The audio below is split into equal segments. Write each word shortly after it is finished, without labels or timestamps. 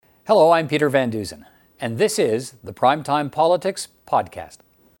Hello, I'm Peter Van Dusen, and this is the Primetime Politics Podcast.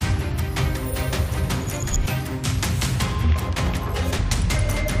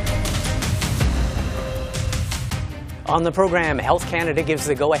 On the program, Health Canada gives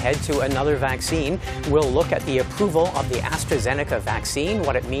the go-ahead to another vaccine. We'll look at the approval of the AstraZeneca vaccine,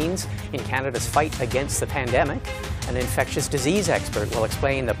 what it means in Canada's fight against the pandemic. An infectious disease expert will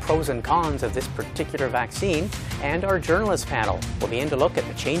explain the pros and cons of this particular vaccine. And our journalist panel will begin to look at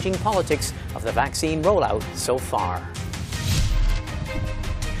the changing politics of the vaccine rollout so far.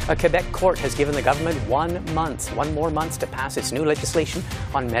 A Quebec court has given the government 1 more month to pass its new legislation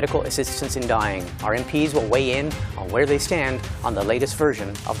on medical assistance in dying. Our MPs will weigh in on where they stand on the latest version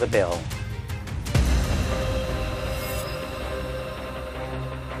of the bill.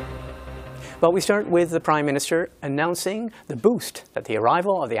 But we start with the Prime Minister announcing the boost that the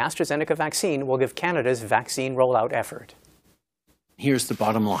arrival of the AstraZeneca vaccine will give Canada's vaccine rollout effort. Here's the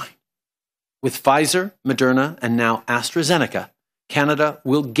bottom line. With Pfizer, Moderna, and now AstraZeneca, Canada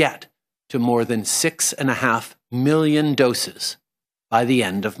will get to more than 6.5 million doses by the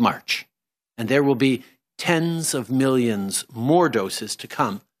end of March. And there will be tens of millions more doses to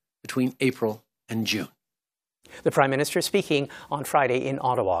come between April and June. The Prime Minister speaking on Friday in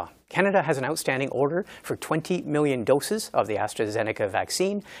Ottawa. Canada has an outstanding order for 20 million doses of the AstraZeneca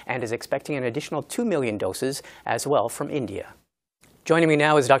vaccine and is expecting an additional 2 million doses as well from India. Joining me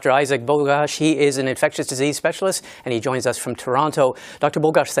now is Dr. Isaac Bogosh. He is an infectious disease specialist, and he joins us from Toronto. Dr.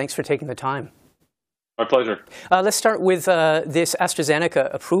 Bogosh, thanks for taking the time. My pleasure. Let's start with this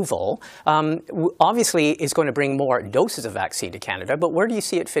AstraZeneca approval. Obviously, it's going to bring more doses of vaccine to Canada, but where do you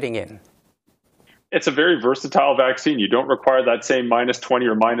see it fitting in? It's a very versatile vaccine. You don't require that same -20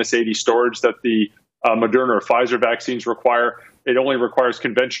 or -80 storage that the Moderna or Pfizer vaccines require. It only requires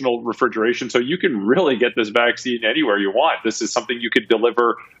conventional refrigeration. So you can really get this vaccine anywhere you want. This is something you could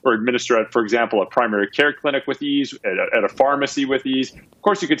deliver or administer at, for example, a primary care clinic with ease, at a pharmacy with ease. Of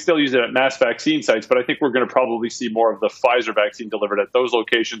course, you could still use it at mass vaccine sites, but I think we're going to probably see more of the Pfizer vaccine delivered at those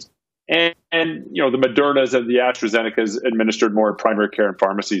locations. And the Modernas and the AstraZenecas administered more in primary care and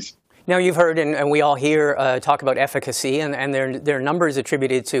pharmacies. Now, you've heard, and we all hear talk about efficacy, and there are numbers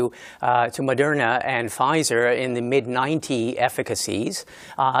attributed to Moderna and Pfizer in the mid-90 efficacies.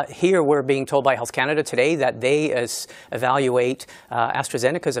 Here, we're being told by Health Canada today that they evaluate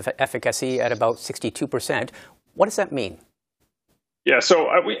AstraZeneca's efficacy at about 62%. What does that mean? Yeah, so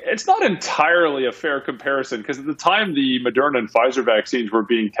it's not entirely a fair comparison because at the time the Moderna and Pfizer vaccines were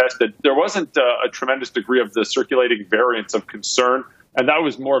being tested, there wasn't a tremendous degree of the circulating variants of concern. And that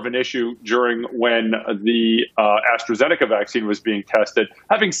was more of an issue during when the AstraZeneca vaccine was being tested.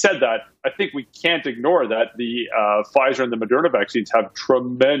 Having said that, I think we can't ignore that the Pfizer and the Moderna vaccines have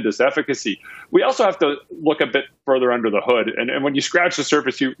tremendous efficacy. We also have to look a bit further under the hood. And when you scratch the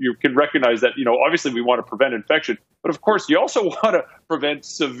surface, you can recognize that, obviously we want to prevent infection. But of course, you also want to prevent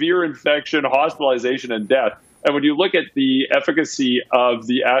severe infection, hospitalization, and death. And when you look at the efficacy of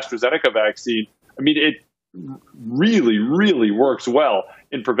the AstraZeneca vaccine, it really, really works well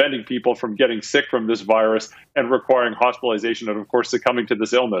in preventing people from getting sick from this virus and requiring hospitalization and, of course, succumbing to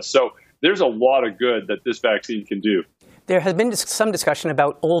this illness. So there's a lot of good that this vaccine can do. There has been some discussion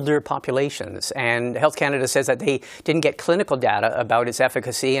about older populations, and Health Canada says that they didn't get clinical data about its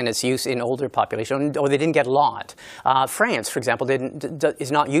efficacy and its use in older population, or they didn't get a lot. France, for example, is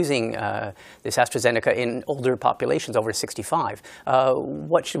not using this AstraZeneca in older populations over 65.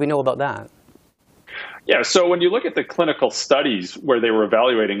 What should we know about that? Yeah, so when you look at the clinical studies where they were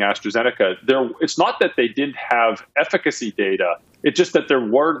evaluating AstraZeneca, it's not that they didn't have efficacy data. It's just that there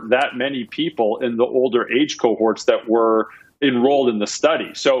weren't that many people in the older age cohorts that were enrolled in the study.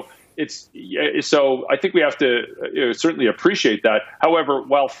 So I think we have to certainly appreciate that. However,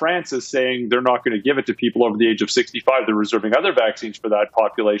 while France is saying they're not going to give it to people over the age of 65, they're reserving other vaccines for that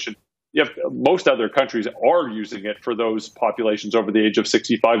population. Most other countries are using it for those populations over the age of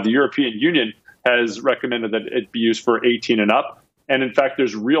 65. The European Union has recommended that it be used for 18 and up. And in fact,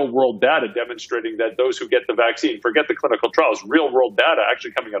 there's real-world data demonstrating that those who get the vaccine, forget the clinical trials, real-world data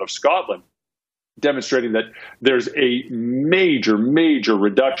actually coming out of Scotland, demonstrating that there's a major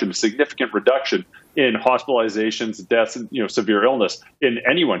reduction, significant reduction in hospitalizations, deaths, and severe illness in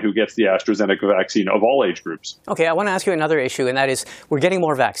anyone who gets the AstraZeneca vaccine of all age groups. Okay, I want to ask you another issue, and that is we're getting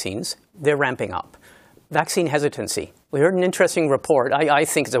more vaccines. They're ramping up. Vaccine hesitancy. We heard an interesting report, I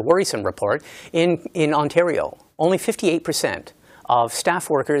think it's a worrisome report, in Ontario. Only 58% of staff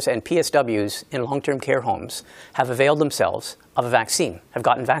workers and PSWs in long-term care homes have availed themselves of a vaccine, have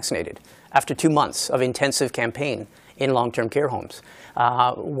gotten vaccinated after 2 months of intensive campaign in long-term care homes.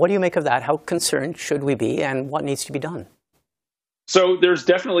 What do you make of that? How concerned should we be, and what needs to be done? So there's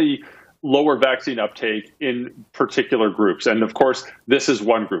definitely lower vaccine uptake in particular groups. And of course, this is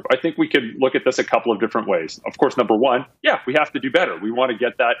one group. I think we could look at this a couple of different ways. Of course, number one, yeah, we have to do better. We want to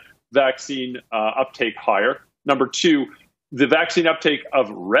get that vaccine uptake higher. Number two, the vaccine uptake of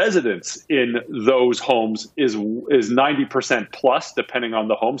residents in those homes is 90% plus, depending on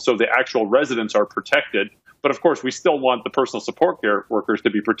the home. So the actual residents are protected. But of course, we still want the personal support care workers to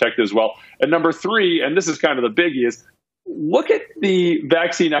be protected as well. And number three, and this is kind of the biggie, is look at the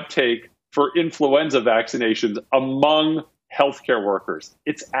vaccine uptake for influenza vaccinations among healthcare workers.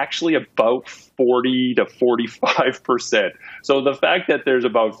 It's actually about 40 to 45%. So the fact that there's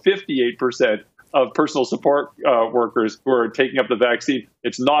about 58% of personal support workers who are taking up the vaccine,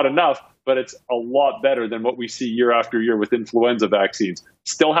 it's not enough, but it's a lot better than what we see year after year with influenza vaccines.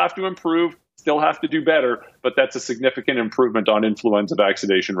 Still have to improve, still have to do better, but that's a significant improvement on influenza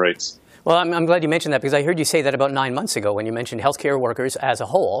vaccination rates. Well, I'm glad you mentioned that, because I heard you say that about 9 months ago when you mentioned healthcare workers as a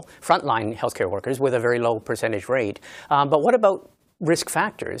whole, frontline healthcare workers with a very low percentage rate. But what about risk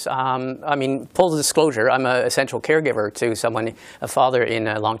factors? I mean, full disclosure, I'm an essential caregiver to someone, a father in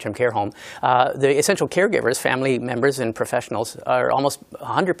a long-term care home. The essential caregivers, family members and professionals are almost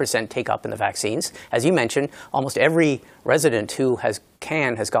 100% take up in the vaccines. As you mentioned, almost every resident who has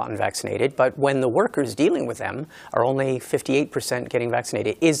gotten vaccinated, but when the workers dealing with them are only 58% getting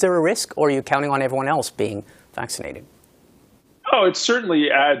vaccinated. Is there a risk, or are you counting on everyone else being vaccinated? Oh, it certainly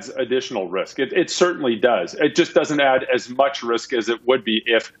adds additional risk. It certainly does. It just doesn't add as much risk as it would be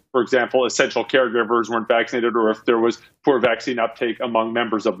if, for example, essential caregivers weren't vaccinated, or if there was poor vaccine uptake among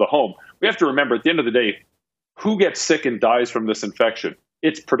members of the home. We have to remember, at the end of the day, who gets sick and dies from this infection?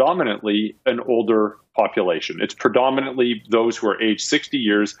 It's predominantly an older population. It's predominantly those who are age 60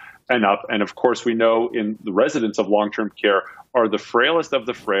 years and up. And of course, we know in the residents of long-term care are the frailest of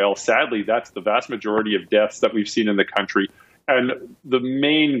the frail. Sadly, that's the vast majority of deaths that we've seen in the country. And the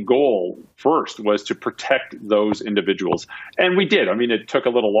main goal first was to protect those individuals. And we did. I mean, it took a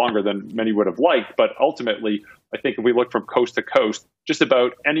little longer than many would have liked, but ultimately, I think if we look from coast to coast, just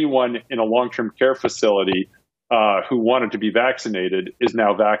about anyone in a long-term care facility who wanted to be vaccinated is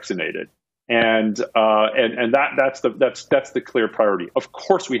now vaccinated. And that's the clear priority. Of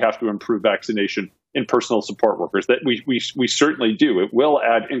course, we have to improve vaccination in personal support workers. That we certainly do. It will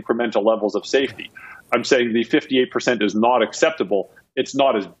add incremental levels of safety. I'm saying the 58% is not acceptable. It's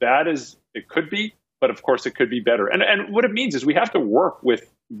not as bad as it could be, but of course it could be better. And what it means is we have to work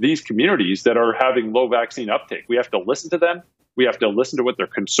with these communities that are having low vaccine uptake. We have to listen to them. We have to listen to what their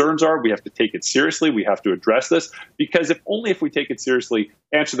concerns are. We have to take it seriously. We have to address this, because if we take it seriously,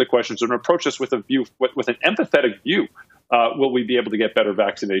 answer the questions, and approach this with an empathetic view, will we be able to get better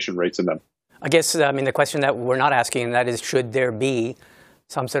vaccination rates in them? I guess, the question that we're not asking, and that is, should there be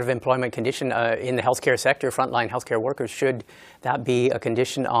some sort of employment condition in the healthcare sector, frontline healthcare workers? Should that be a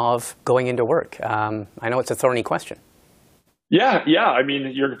condition of going into work? I know it's a thorny question. Yeah. I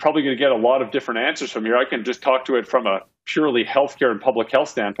mean, you're probably going to get a lot of different answers from here. I can just talk to it from a purely healthcare and public health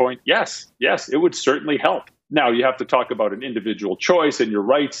standpoint. Yes, it would certainly help. Now, you have to talk about an individual choice and your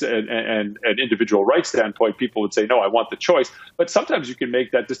rights and an individual rights standpoint. People would say, no, I want the choice. But sometimes you can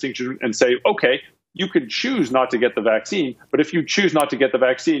make that distinction and say, okay, you can choose not to get the vaccine. But if you choose not to get the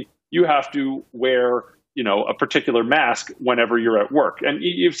vaccine, you have to wear a particular mask whenever you're at work. And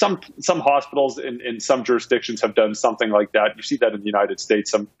some hospitals in some jurisdictions have done something like that. You see that in the United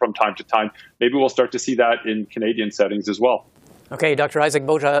States from time to time. Maybe we'll start to see that in Canadian settings as well. Okay, Dr. Isaac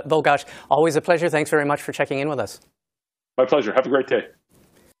Bogoch, always a pleasure. Thanks very much for checking in with us. My pleasure. Have a great day.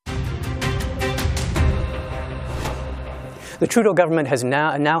 The Trudeau government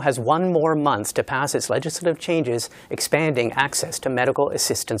now has 1 more month to pass its legislative changes expanding access to medical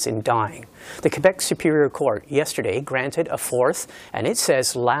assistance in dying. The Quebec Superior Court yesterday granted a 4th, and it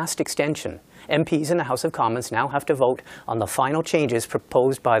says last extension. MPs in the House of Commons now have to vote on the final changes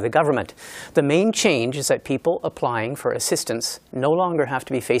proposed by the government. The main change is that people applying for assistance no longer have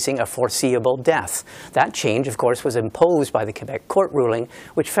to be facing a foreseeable death. That change, of course, was imposed by the Quebec court ruling,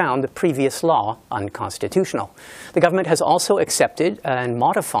 which found the previous law unconstitutional. The government has also accepted and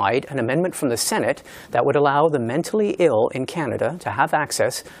modified an amendment from the Senate that would allow the mentally ill in Canada to have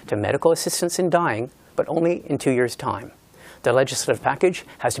access to medical assistance in dying, but only in 2 years' time. The legislative package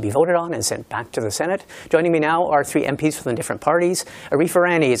has to be voted on and sent back to the Senate. Joining me now are 3 MPs from the different parties. Arif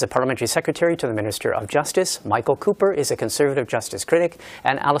Irani is a parliamentary secretary to the Minister of Justice. Michael Cooper is a Conservative justice critic.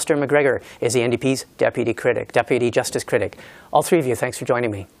 And Alistair McGregor is the NDP's deputy justice critic. All 3 of you, thanks for joining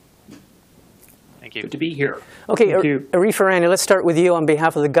me. Thank you. Good to be here. Okay, Arif Irani, let's start with you on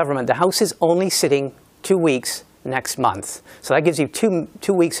behalf of the government. The House is only sitting 2 weeks next month. So that gives you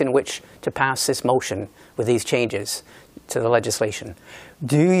two weeks in which to pass this motion with these changes. to the legislation.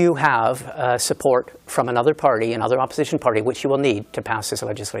 Do you have support from another party, another opposition party, which you will need to pass this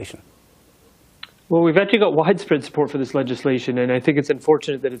legislation? Well, we've actually got widespread support for this legislation, and I think it's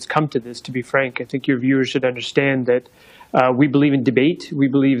unfortunate that it's come to this, to be frank. I think your viewers should understand that we believe in debate. We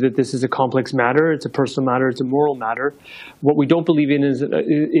believe that this is a complex matter. It's a personal matter. It's a moral matter. What we don't believe in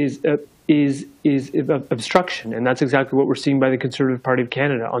is obstruction, and that's exactly what we're seeing by the Conservative Party of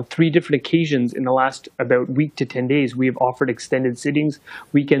Canada. On 3 different occasions in the last about week to 10 days, we have offered extended sittings,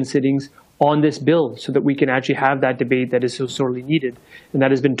 weekend sittings, on this bill so that we can actually have that debate that is so sorely needed. And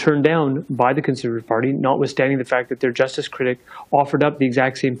that has been turned down by the Conservative Party, notwithstanding the fact that their justice critic offered up the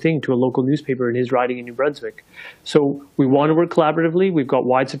exact same thing to a local newspaper in his riding in New Brunswick. So we want to work collaboratively. We've got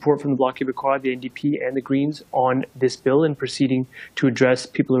wide support from the Bloc Québécois, the NDP, and the Greens on this bill and proceeding to address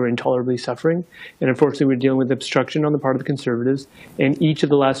people who are intolerably suffering. And unfortunately, we're dealing with obstruction on the part of the Conservatives. And each of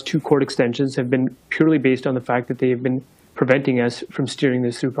the last 2 court extensions have been purely based on the fact that they have been preventing us from steering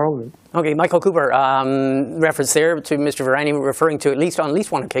this through Parliament. Okay, Michael Cooper, reference there to Mr. Virani referring to on at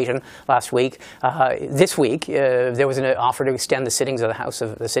least one occasion last week. This week, there was an offer to extend the sitting of the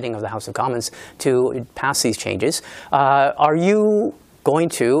House of Commons to pass these changes. Are you going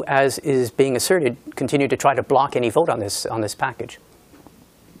to, as is being asserted, continue to try to block any vote on this package?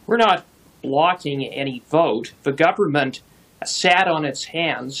 We're not blocking any vote. The government sat on its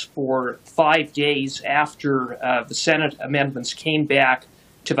hands for 5 days after the Senate amendments came back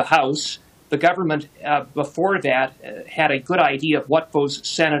to the House. The government, before that, had a good idea of what those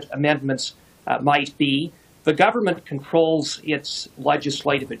Senate amendments might be. The government controls its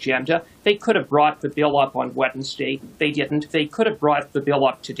legislative agenda. They could have brought the bill up on Wednesday. They didn't. They could have brought the bill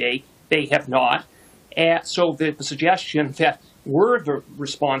up today. They have not. So the suggestion that we're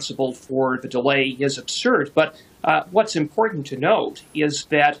responsible for the delay is absurd. But what's important to note is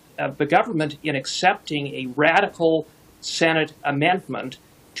that the government, in accepting a radical Senate amendment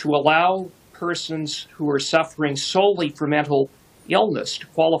to allow persons who are suffering solely from mental illness to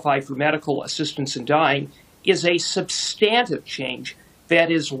qualify for medical assistance in dying, is a substantive change that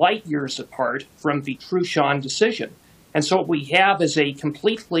is light years apart from the Truchon decision. And so what we have is a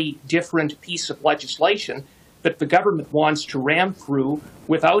completely different piece of legislation that the government wants to ram through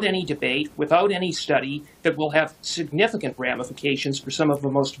without any debate, without any study, that will have significant ramifications for some of the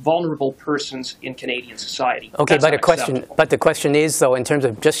most vulnerable persons in Canadian society. Okay, but the question is, though, in terms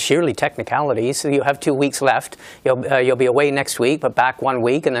of just sheerly technicalities, so you have 2 weeks left. You'll be away next week, but back 1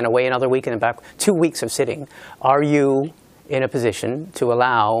 week, and then away another week, and then back 2 weeks of sitting. Are you in a position to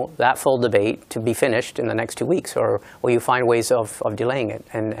allow that full debate to be finished in the next 2 weeks, or will you find ways of delaying it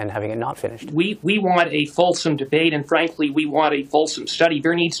and having it not finished? We want a fulsome debate, and frankly, we want a fulsome study.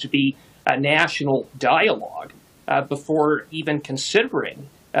 There needs to be a national dialogue before even considering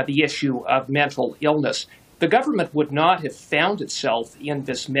the issue of mental illness. The government would not have found itself in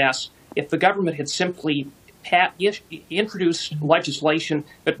this mess if the government had simply introduced legislation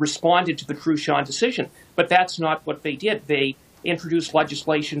that responded to the Truchon decision. But that's not what they did. They introduced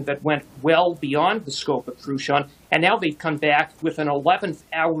legislation that went well beyond the scope of Truchon, and now they've come back with an 11th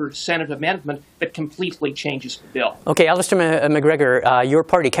hour Senate amendment that completely changes the bill. Okay, Alistair McGregor, your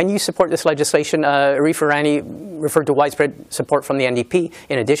party, can you support this legislation? Arif Virani referred to widespread support from the NDP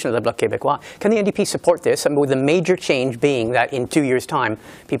in addition to the Bloc Québécois. Can the NDP support this, and with the major change being that in 2 years' time,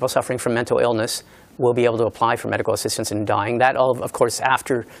 people suffering from mental illness will be able to apply for medical assistance in dying? That, of course,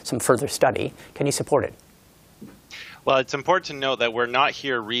 after some further study. Can you support it? Well, it's important to note that we're not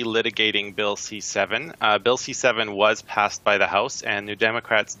here relitigating Bill C-7. Bill C-7 was passed by the House, and New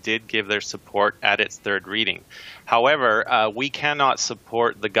Democrats did give their support at its third reading. However, we cannot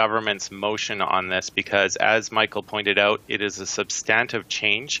support the government's motion on this because, as Michael pointed out, it is a substantive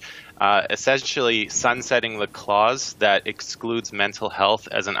change, essentially sunsetting the clause that excludes mental health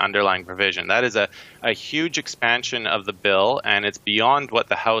as an underlying provision. That is a huge expansion of the bill, and it's beyond what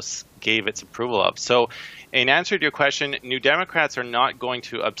the House gave its approval of. So, in answer to your question, New Democrats are not going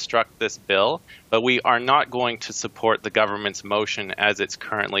to obstruct this bill, but we are not going to support the government's motion as it's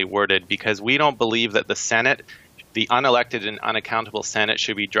currently worded because we don't believe that the Senate, the unelected and unaccountable Senate,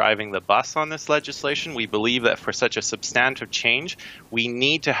 should be driving the bus on this legislation. We believe that for such a substantive change, we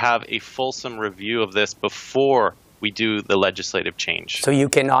need to have a fulsome review of this before we do the legislative change. So you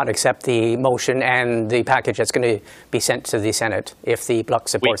cannot accept the motion and the package that's going to be sent to the Senate if the Bloc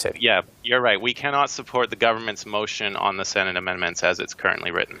supports it? Yeah, you're right. We cannot support the government's motion on the Senate amendments as it's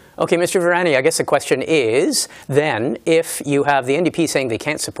currently written. Okay, Mr. Virani, I guess the question is, then, if you have the NDP saying they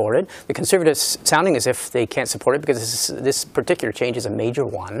can't support it, the Conservatives sounding as if they can't support it because this particular change is a major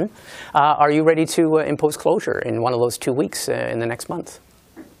one, are you ready to impose closure in one of those 2 weeks in the next month?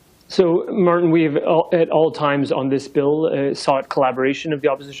 So, Martin, we have at all times on this bill sought collaboration of the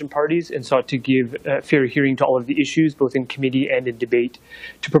opposition parties and sought to give fair hearing to all of the issues, both in committee and in debate.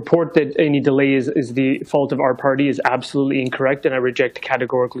 To purport that any delay is the fault of our party is absolutely incorrect, and I reject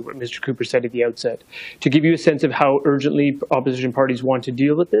categorically what Mr. Cooper said at the outset. To give you a sense of how urgently opposition parties want to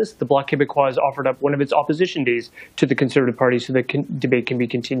deal with this, the Bloc Québécois has offered up one of its opposition days to the Conservative Party so that debate can be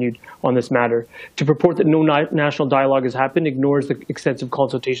continued on this matter. To purport that no national dialogue has happened ignores the extensive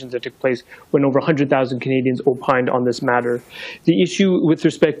consultations that took place when over 100,000 Canadians opined on this matter. The issue with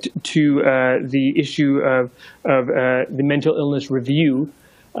respect to the issue of the mental illness review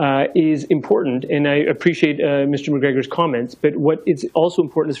is important, and I appreciate Mr. McGregor's comments, but what is also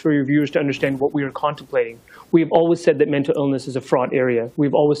important is for your viewers to understand what we are contemplating. We have always said that mental illness is a fraught area.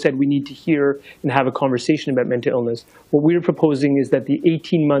 We've always said we need to hear and have a conversation about mental illness. What we are proposing is that the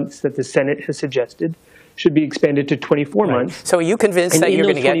 18 months that the Senate has suggested should be expanded to 24 months. So are you convinced that you're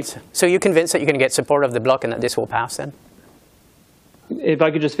going to get? So you're convinced that you're going to get support of the Bloc and that this will pass then? If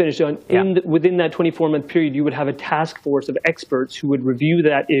I could just finish on, within that 24-month period, you would have a task force of experts who would review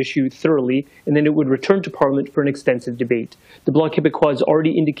that issue thoroughly, and then it would return to Parliament for an extensive debate. The Bloc Québécois has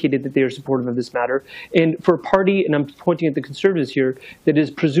already indicated that they are supportive of this matter. And for a party, and I'm pointing at the Conservatives here, that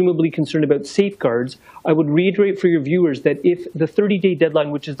is presumably concerned about safeguards, I would reiterate for your viewers that if the 30-day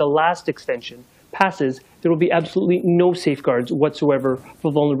deadline, which is the last extension, passes, there will be absolutely no safeguards whatsoever for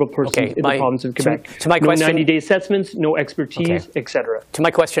vulnerable persons in the province of Quebec. To my question, no 90-day assessments, no expertise, etc. To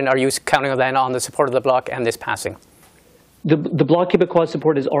my question, are you counting then on the support of the Bloc and this passing? The Bloc Québécois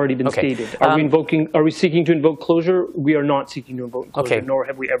support has already been stated. Are we seeking to invoke closure? We are not seeking to invoke closure, nor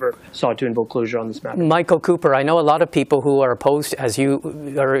have we ever sought to invoke closure on this matter. Michael Cooper, I know a lot of people who are opposed, as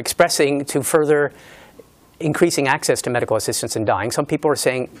you are expressing, to further increasing access to medical assistance in dying. Some people are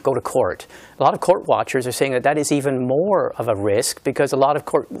saying go to court. A lot of court watchers are saying that that is even more of a risk because a lot of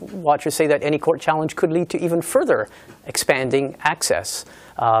court watchers say that any court challenge could lead to even further expanding access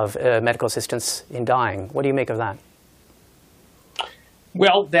of medical assistance in dying. What do you make of that?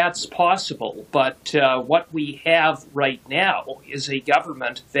 Well, that's possible, but what we have right now is a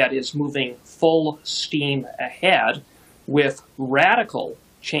government that is moving full steam ahead with radical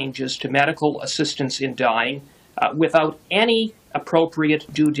changes to medical assistance in dying without any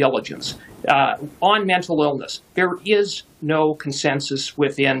appropriate due diligence. On mental illness, there is no consensus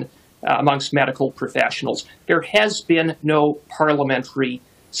within amongst medical professionals. There has been no parliamentary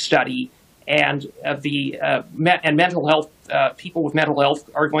study, and mental health people with mental health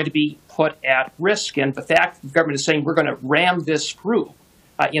are going to be put at risk. And the fact the government is saying we're going to ram this through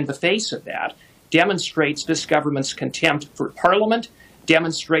in the face of that demonstrates this government's contempt for Parliament,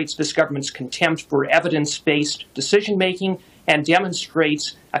 demonstrates this government's contempt for evidence-based decision-making, and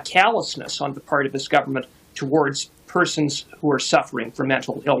demonstrates a callousness on the part of this government towards persons who are suffering from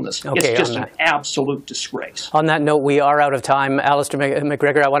mental illness. It's just an absolute disgrace. On that note, we are out of time. Alistair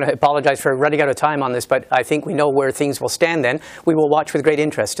McGregor, I want to apologize for running out of time on this, but I think we know where things will stand then. We will watch with great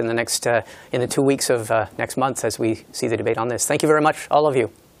interest in the next in the 2 weeks of next month as we see the debate on this. Thank you very much, all of you.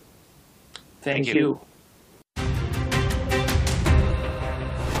 Thank you.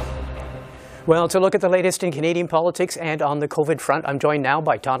 Well, to look at the latest in Canadian politics and on the COVID front, I'm joined now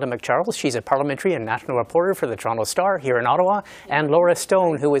by Tonda McCharles. She's a parliamentary and national reporter for the Toronto Star here in Ottawa, and Laura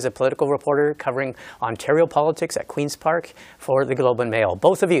Stone, who is a political reporter covering Ontario politics at Queen's Park for the Globe and Mail.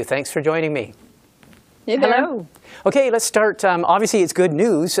 Both of you, thanks for joining me. Hello. Okay, let's start. Obviously, it's good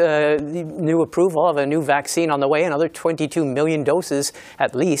news. The new approval of a new vaccine on the way, another 22 million doses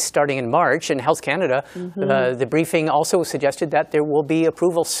at least starting in March. And Health Canada, the briefing also suggested that there will be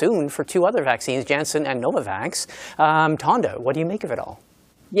approval soon for 2 other vaccines, Janssen and Novavax. Tonda, what do you make of it all?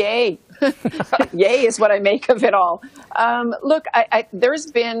 Yay. Yay is what I make of it all. Look, there's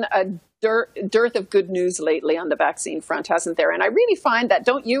been a dearth of good news lately on the vaccine front, hasn't there? And I really find that,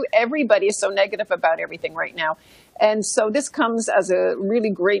 don't you? Everybody is so negative about everything right now. And so this comes as a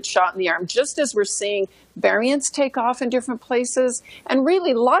really great shot in the arm, just as we're seeing variants take off in different places, and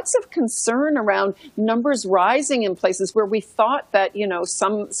really lots of concern around numbers rising in places where we thought that,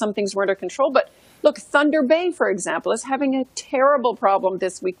 some things were under control. But look, Thunder Bay, for example, is having a terrible problem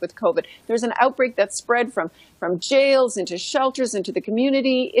this week with COVID. There's an outbreak that spread from jails into shelters into the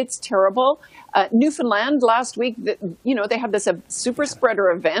community. It's terrible. Newfoundland last week, they have this super spreader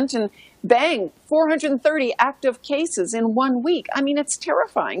event, and bang, 430 active cases in 1 week. I mean, it's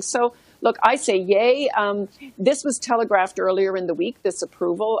terrifying. So, look, I say yay. This was telegraphed earlier in the week, this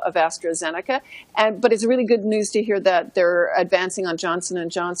approval of AstraZeneca. But it's really good news to hear that they're advancing on Johnson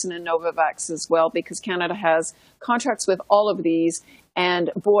 & Johnson and Novavax as well, because Canada has contracts with all of these.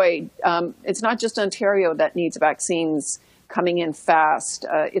 And boy, it's not just Ontario that needs vaccines coming in fast.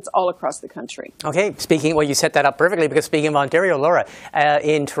 It's all across the country. Okay, well, you set that up perfectly, because speaking of Ontario, Laura,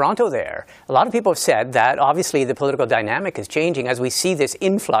 in Toronto there, a lot of people have said that obviously the political dynamic is changing as we see this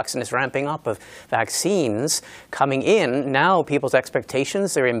influx and this ramping up of vaccines coming in. Now people's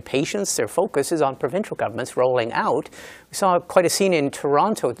expectations, their impatience, their focus is on provincial governments rolling out. We saw quite a scene in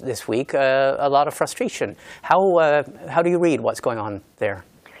Toronto this week, a lot of frustration. How do you read what's going on there?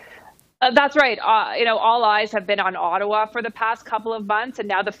 That's right. All eyes have been on Ottawa for the past couple of months, and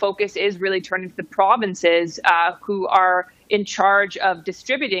now the focus is really turning to the provinces who are in charge of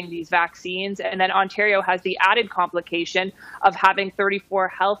distributing these vaccines. And then Ontario has the added complication of having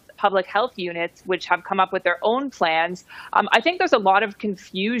 34 public health units, which have come up with their own plans. I think there's a lot of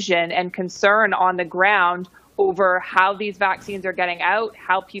confusion and concern on the ground over how these vaccines are getting out,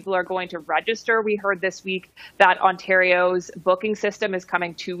 how people are going to register. We heard this week that Ontario's booking system is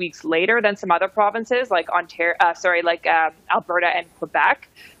coming 2 weeks later than some other provinces like Alberta and Quebec.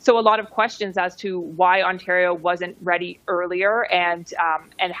 So a lot of questions as to why Ontario wasn't ready earlier and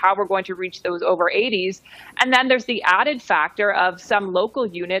how we're going to reach those over 80s. And then there's the added factor of some local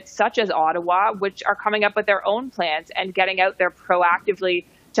units, such as Ottawa, which are coming up with their own plans and getting out there proactively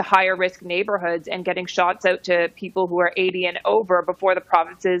to higher risk neighborhoods and getting shots out to people who are 80 and over before the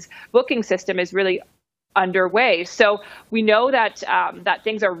province's booking system is really underway. So we know that that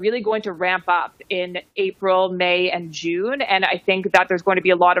things are really going to ramp up in April, May, and June. And I think that there's going to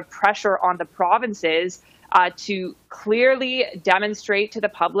be a lot of pressure on the provinces to clearly demonstrate to the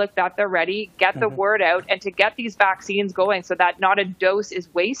public that they're ready, get the word out, and to get these vaccines going so that not a dose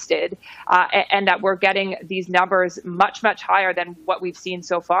is wasted and that we're getting these numbers much, much higher than what we've seen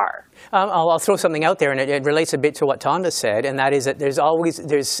so far. I'll throw something out there, and it relates a bit to what Tonda said, and that is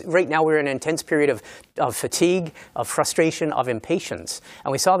that right now we're in an intense period of fatigue, of frustration, of impatience.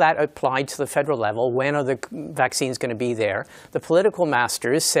 And we saw that applied to the federal level. When are the vaccines going to be there? The political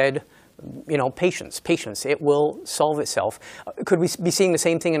masters said, patience. It will solve itself. Could we be seeing the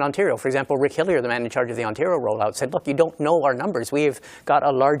same thing in Ontario? For example, Rick Hillier, the man in charge of the Ontario rollout, said, look, you don't know our numbers. We have got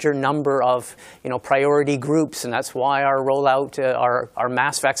a larger number of, priority groups, and that's why our rollout, our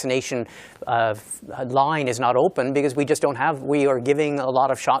mass vaccination line is not open, because we are giving a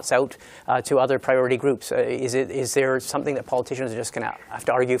lot of shots out to other priority groups. Is there something that politicians are just going to have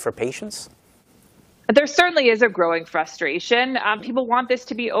to argue for patience? There certainly is a growing frustration. People want this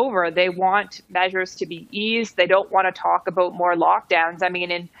to be over. They want measures to be eased. They don't want to talk about more lockdowns. I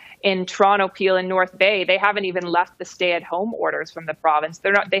mean, in Toronto, Peel, and North Bay, they haven't even left the stay-at-home orders from the province.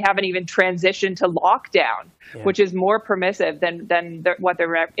 They haven't even transitioned to lockdown, which is more permissive than what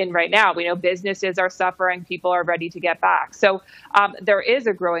they're in right now. We know businesses are suffering. People are ready to get back. So there is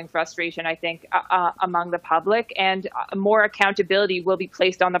a growing frustration, I think, among the public, and more accountability will be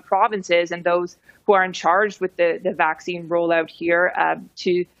placed on the provinces and those who are in charge with the vaccine rollout here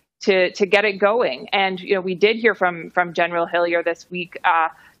to get it going. And we did hear from General Hillier this week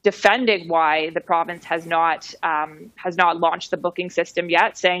defending why the province has not launched the booking system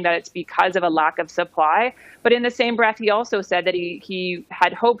yet, saying that it's because of a lack of supply. But in the same breath, he also said that he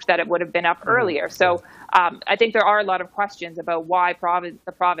had hoped that it would have been up earlier. So I think there are a lot of questions about why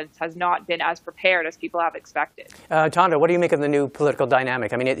the province has not been as prepared as people have expected. Tonda, what do you make of the new political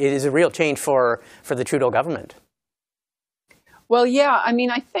dynamic? I mean, it is a real change for the Trudeau government. Well, yeah, I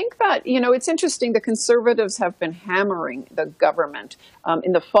mean, I think that, it's interesting. The Conservatives have been hammering the government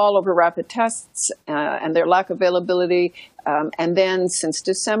in the fall over rapid tests and their lack of availability, and then since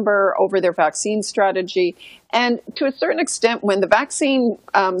December over their vaccine strategy. And to a certain extent, when the vaccine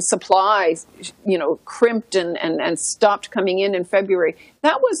supply, crimped and stopped coming in February,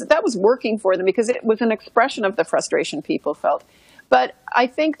 that was working for them because it was an expression of the frustration people felt. But I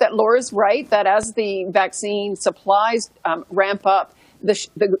think that Laura's right, that as the vaccine supplies ramp up,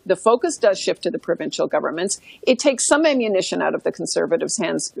 the focus does shift to the provincial governments. It takes some ammunition out of the Conservatives'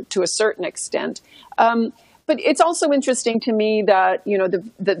 hands to a certain extent. But it's also interesting to me that,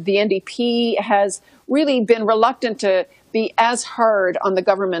 the NDP has really been reluctant to be as hard on the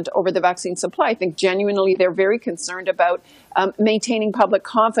government over the vaccine supply. I think genuinely they're very concerned about maintaining public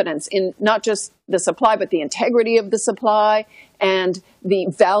confidence in not just the supply, but the integrity of the supply and the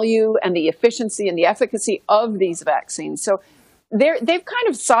value and the efficiency and the efficacy of these vaccines. So they've kind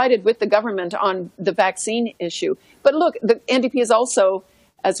of sided with the government on the vaccine issue. But look, the NDP is also,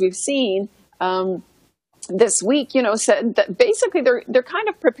 as we've seen, this week, said that basically they're kind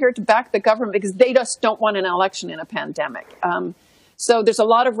of prepared to back the government because they just don't want an election in a pandemic. So there's a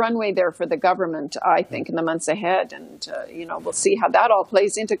lot of runway there for the government, I think, in the months ahead. And, we'll see how that all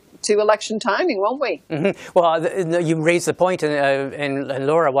plays into election timing, won't we? Mm-hmm. Well, you raised the point, and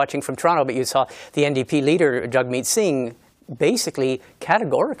Laura, watching from Toronto, but you saw the NDP leader, Jagmeet Singh, basically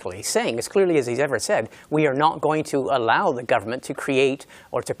categorically saying, as clearly as he's ever said, we are not going to allow the government to create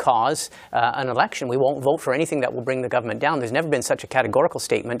or to cause an election. We won't vote for anything that will bring the government down. There's never been such a categorical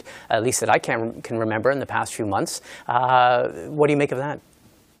statement, at least that I can remember in the past few months. What do you make of that?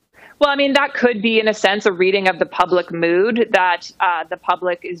 Well, I mean, that could be, in a sense, a reading of the public mood, that the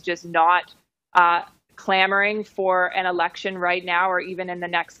public is just not clamoring for an election right now or even in the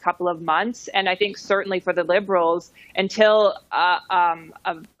next couple of months. And I think certainly for the Liberals, until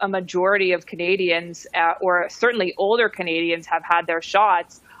a majority of Canadians or certainly older Canadians have had their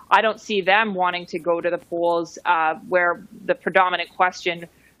shots, I don't see them wanting to go to the polls where the predominant question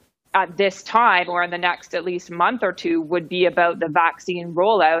at this time or in the next at least month or two would be about the vaccine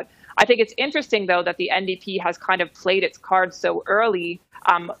rollout. I think it's interesting, though, that the NDP has kind of played its cards so early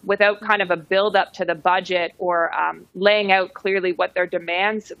without kind of a build-up to the budget or laying out clearly what their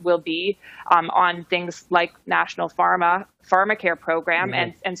demands will be on things like National Pharmacare program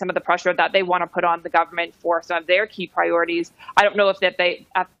and some of the pressure that they want to put on the government for some of their key priorities. I don't know if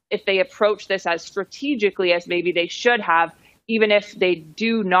they approach this as strategically as maybe they should have. Even if they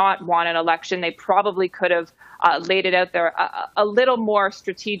do not want an election, they probably could have laid it out there a little more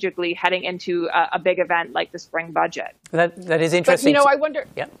strategically heading into a big event like the spring budget. That is interesting. But, I wonder.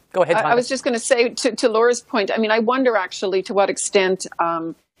 Yeah, go ahead, Tanya. I was just going to say to Laura's point, I mean, I wonder actually to what extent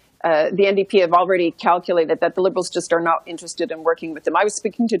the NDP have already calculated that the Liberals just are not interested in working with them. I was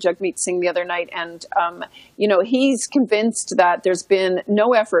speaking to Jagmeet Singh the other night, and he's convinced that there's been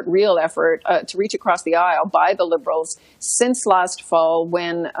no real effort to reach across the aisle by the Liberals since last fall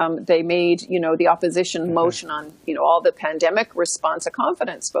when they made the opposition motion on all the pandemic response, a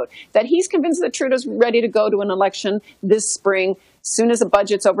confidence vote. That he's convinced that Trudeau's ready to go to an election this spring, soon as the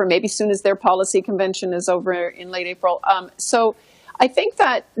budget's over, maybe soon as their policy convention is over in late April. So I think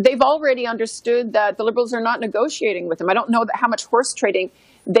that they've already understood that the Liberals are not negotiating with them. I don't know how much horse trading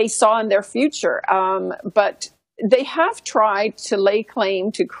they saw in their future, but they have tried to lay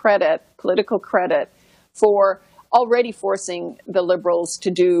claim to political credit, for already forcing the Liberals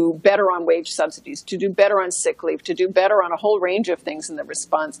to do better on wage subsidies, to do better on sick leave, to do better on a whole range of things in the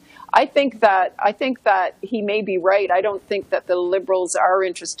response. I think that he may be right. I don't think that the Liberals are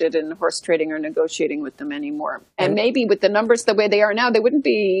interested in horse trading or negotiating with them anymore. And maybe with the numbers the way they are now, they wouldn't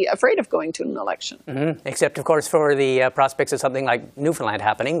be afraid of going to an election. Mm-hmm. Except, of course, for the prospects of something like Newfoundland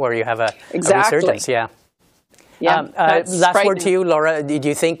happening, where you have a resurgence. Yeah. Yeah, last word to you, Laura. Do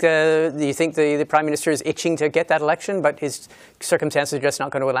you think the Prime Minister is itching to get that election, but his circumstances are just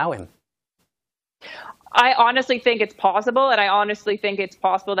not going to allow him? I honestly think it's possible, and I honestly think it's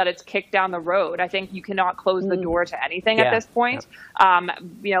possible that it's kicked down the road. I think you cannot close the door to anything at this point.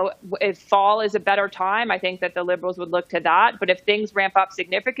 Yeah. If fall is a better time, I think that the Liberals would look to that. But if things ramp up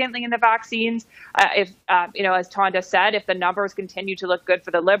significantly in the vaccines, as Tonda said, if the numbers continue to look good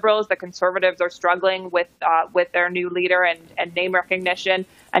for the Liberals, the Conservatives are struggling with their new leader and name recognition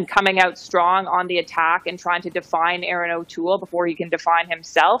and coming out strong on the attack and trying to define Aaron O'Toole before he can define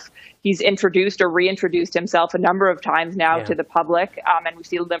himself. He's introduced or reintroduced himself a number of times now to the public, and we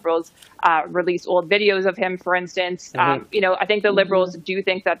see Liberals release old videos of him, for instance. I think the Liberals do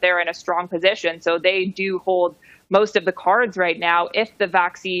think that they're in a strong position, so they do hold most of the cards right now if the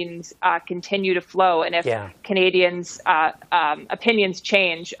vaccines continue to flow and if Canadians' opinions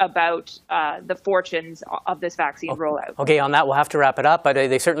change about the fortunes of this vaccine rollout. Okay, on that we'll have to wrap it up, but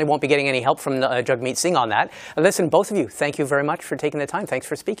they certainly won't be getting any help from Jagmeet Singh on that. Listen, both of you, thank you very much for taking the time. Thanks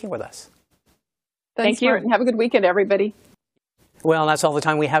for speaking with us. Thank you. Martin. Have a good weekend, everybody. Well, that's all the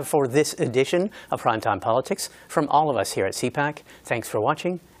time we have for this edition of Primetime Politics. From all of us here at CPAC, thanks for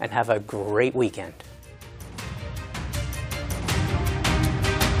watching and have a great weekend.